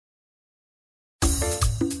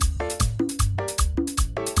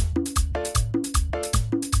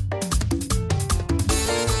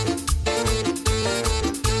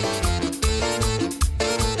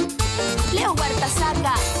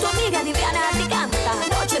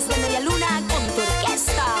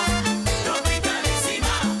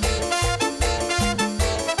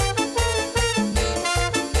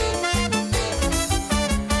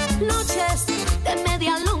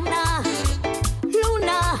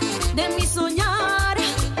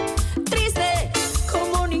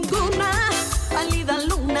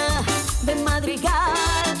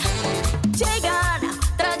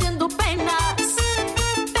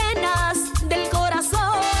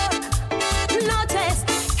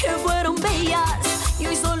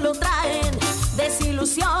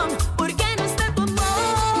ilusión, porque no está tu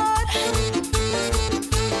amor.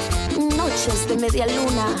 Noches de media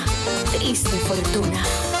luna, triste fortuna.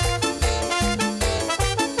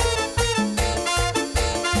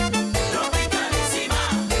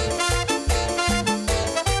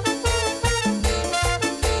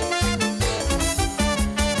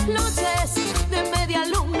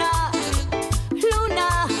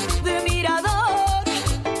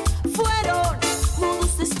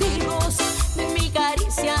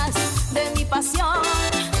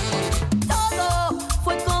 Todo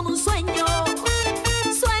fue como un sueño,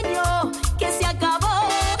 sueño que se acabó.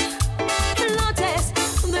 Noches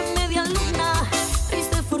de media luna,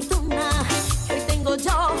 triste fortuna que hoy tengo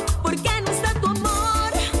yo, porque no está tu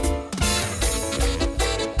amor.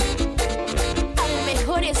 Al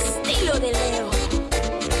mejor estilo de Leo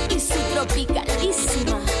y su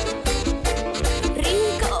tropicalísima.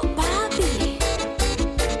 Rico, papi.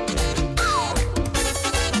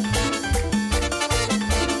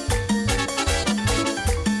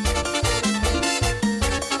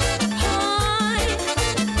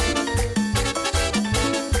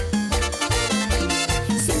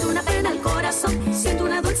 Siento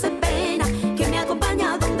una dulce pena que me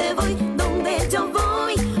acompaña donde voy, donde yo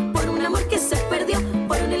voy. Por un amor que se perdió,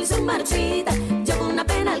 por una ilusión marchita. Llevo una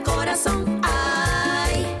pena al corazón.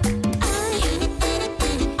 Ay, ay, ay,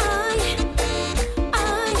 ay, ay,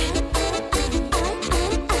 ay.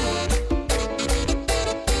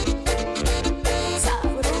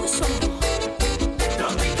 Sabroso.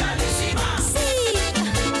 Tropicalísima. Sí.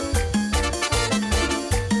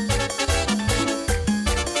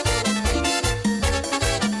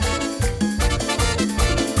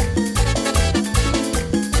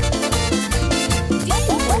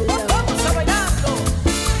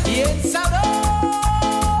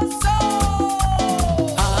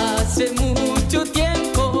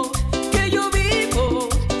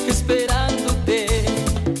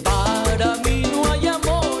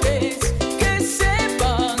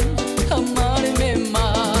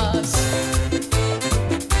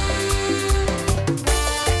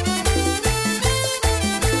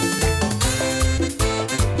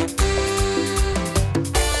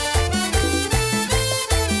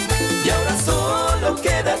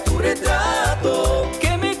 Retrato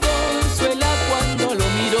que me consuela cuando lo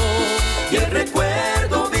miro, y el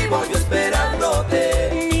recuerdo vivo yo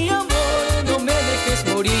esperándote. Mi amor, no me dejes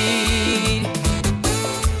morir.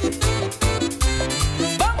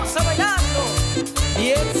 Vamos a bailarlo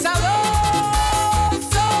bien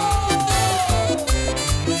sabroso.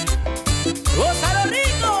 ¡Gózalo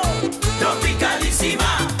rico! Tropicalísima.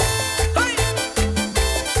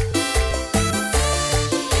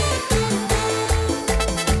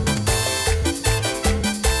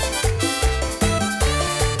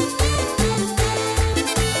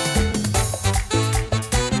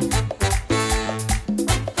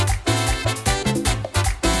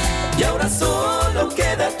 Y ahora solo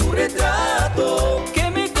queda tu retrato que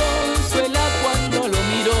me consuela cuando lo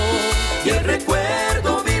miro, y el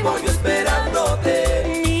recuerdo vivo yo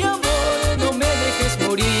esperándote. Mi amor, no me dejes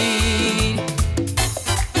morir.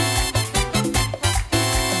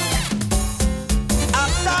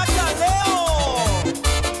 ¡Ataca, Leo!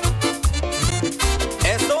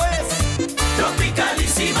 Esto es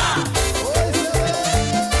Tropicalísima.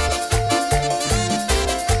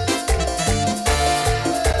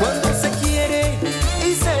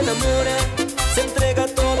 Se entrega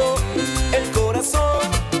todo el corazón,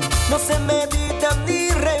 no se medita ni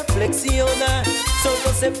reflexiona,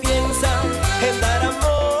 solo se piensa en dar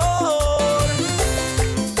amor.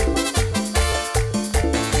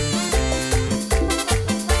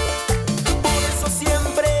 Por eso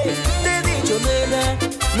siempre te he dicho, nena,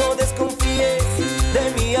 no desconfíes de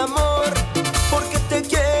mi amor, porque te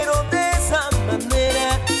quiero de esa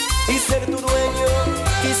manera, y ser tu dueño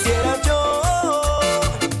quisiera yo.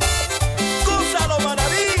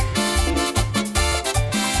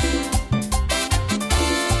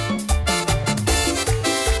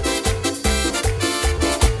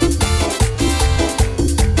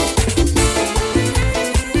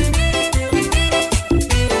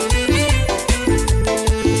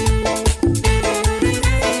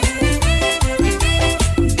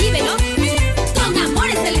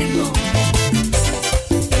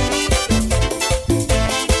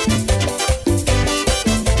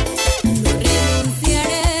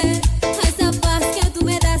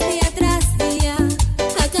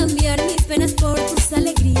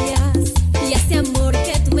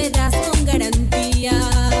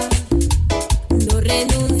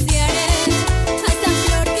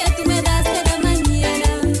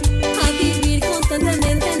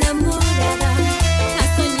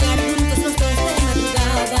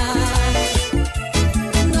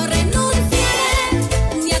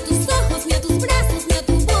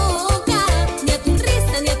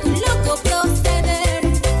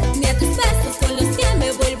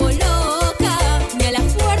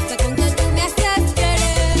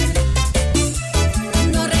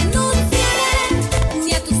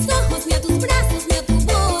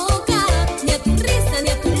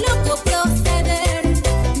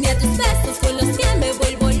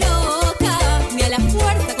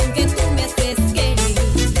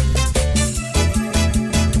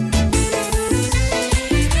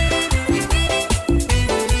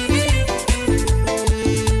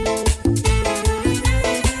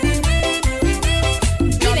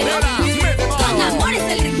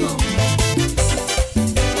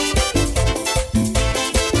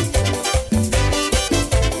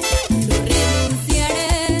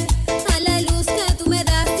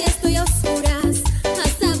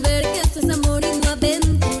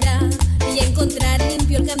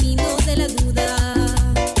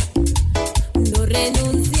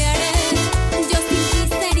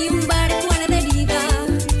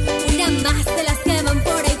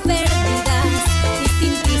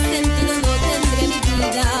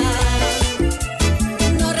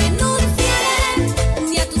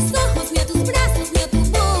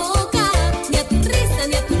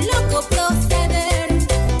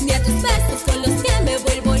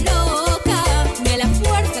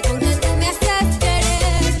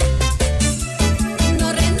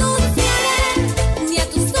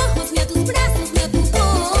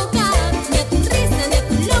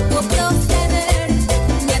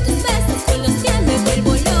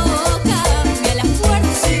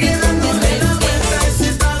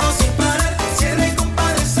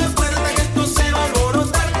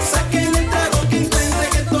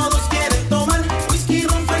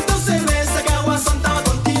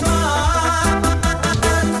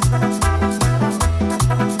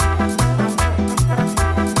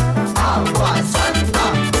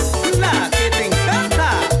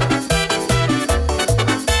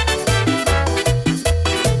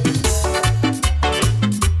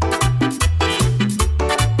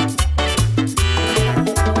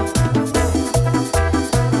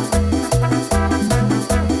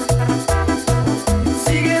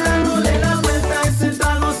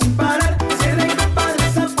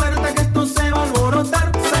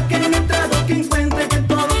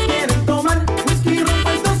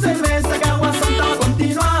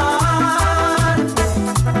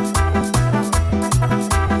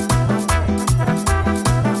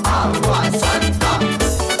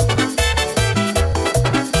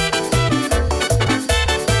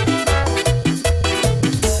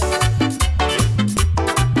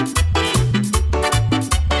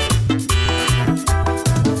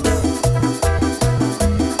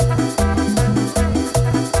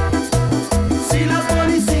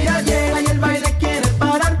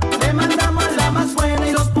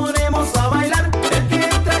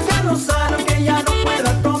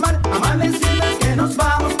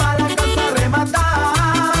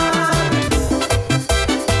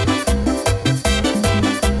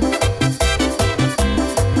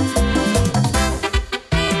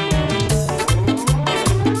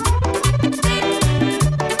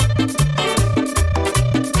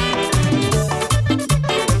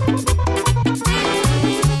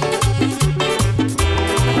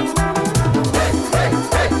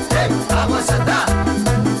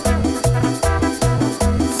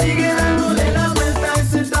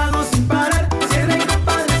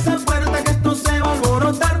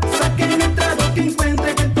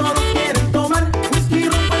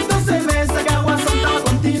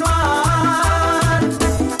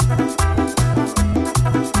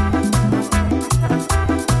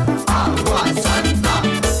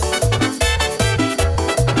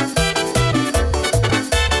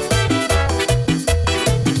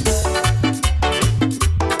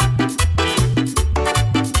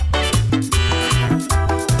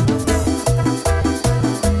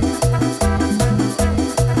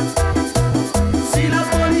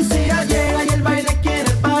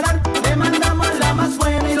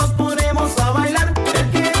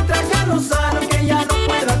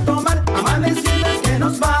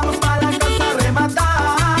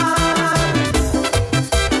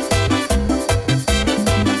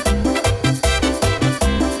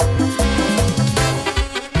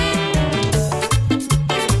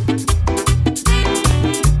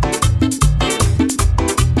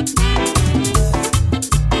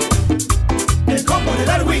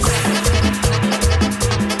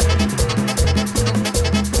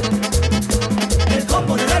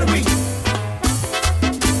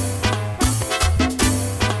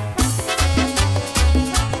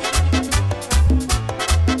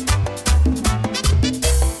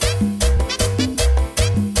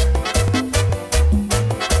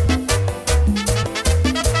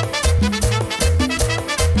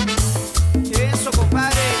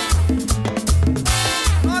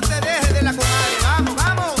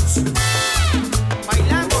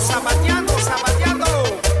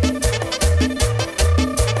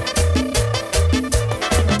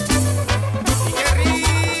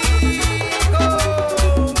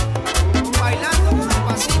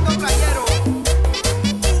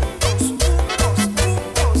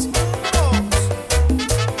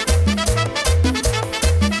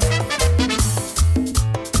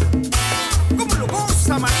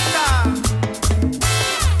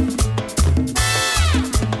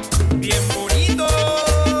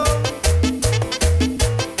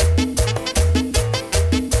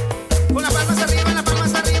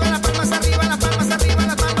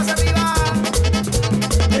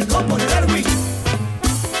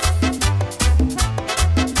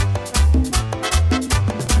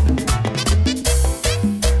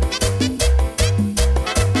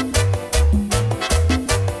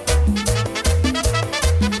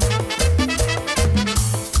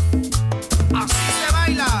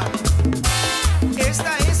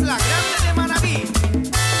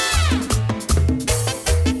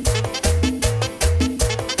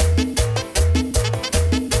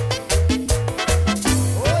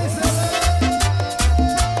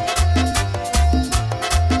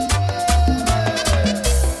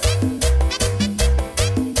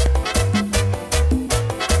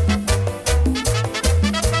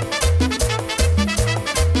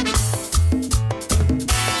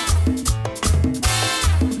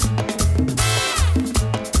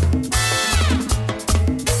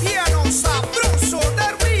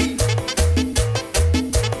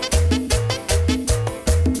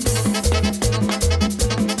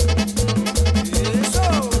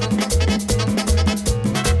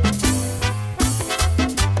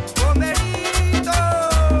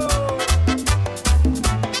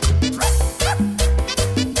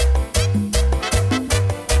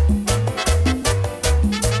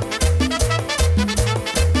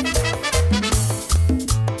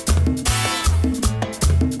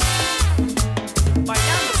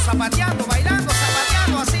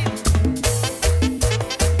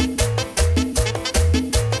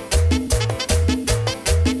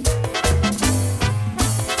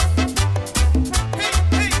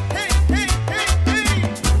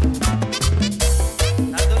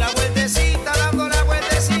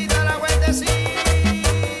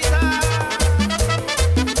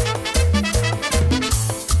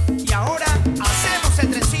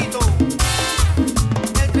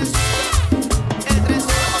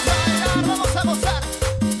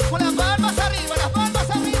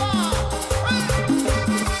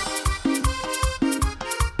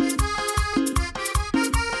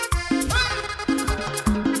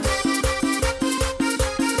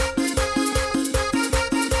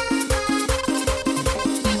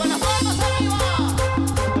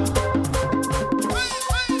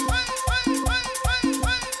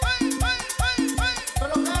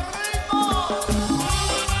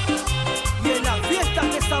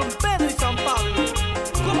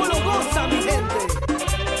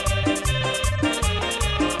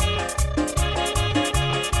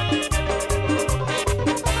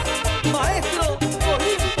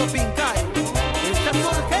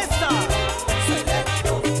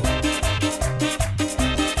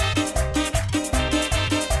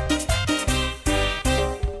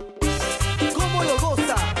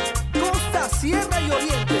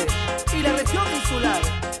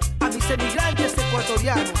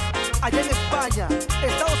 España,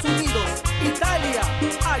 Estados Unidos, Italia,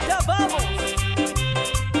 allá vamos.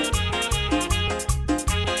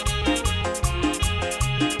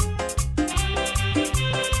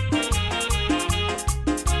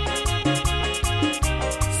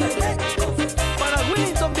 Para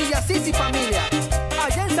Willington Villasís y familia,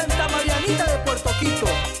 allá en Santa Marianita de Puerto Quito.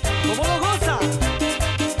 ¿Cómo lo goza?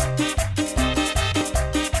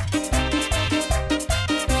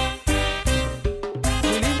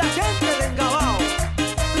 Mi linda gente de Engabao,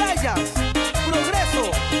 Playas,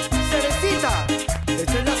 Progreso, Cerecita,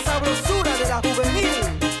 esta es la sabrosura de la juvenil.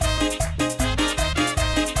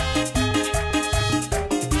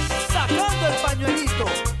 Sacando el pañuelito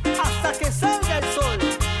hasta que salga el sol.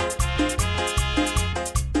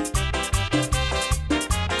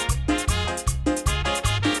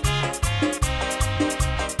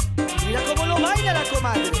 Mira cómo lo baila la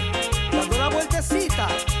comadre, dando la vueltecita,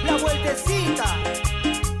 la vueltecita.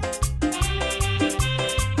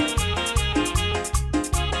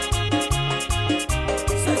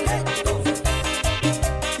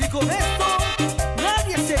 Y con esto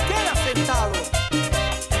nadie se queda sentado.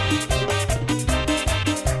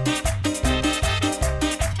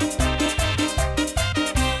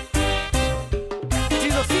 Y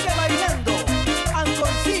lo sigue bailando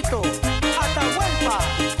Anconcito, Atahualpa,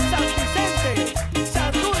 San Vicente,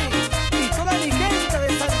 Santuy y toda mi gente de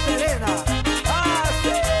Santa Elena.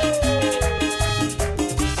 ¡Así!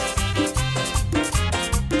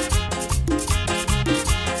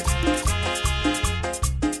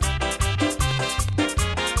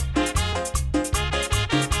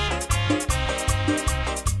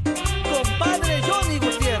 Compadre Johnny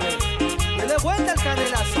Gutiérrez, dele vuelta al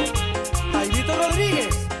canelazo. Jairito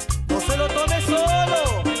Rodríguez, no se lo tome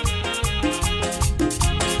solo.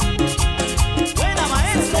 Buena,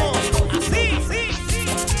 maestro. Así, sí, sí.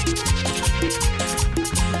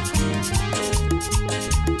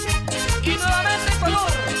 Y nuevamente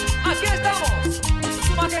Ecuador, aquí estamos.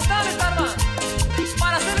 Su majestad está armada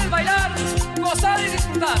para hacerles bailar, gozar y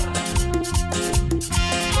disfrutar.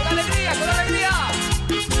 Con alegría, con alegría.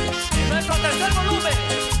 En nuestro tercer volumen.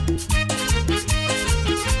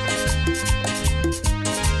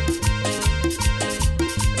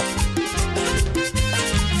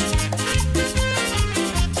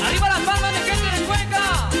 Arriba las palmas de gente de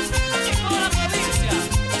Cuenca y toda la provincia.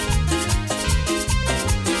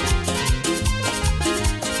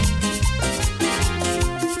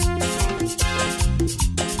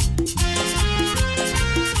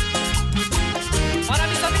 Para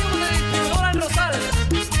mis amigos de distribuidora El Rosal,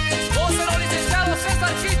 gózalo, licenciado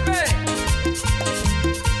César Quispe.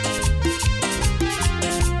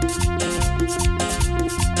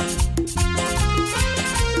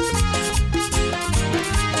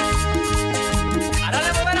 Hará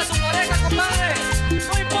de mover a su pareja, compadre.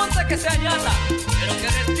 No importa que sea ñata, pero que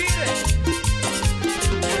respire.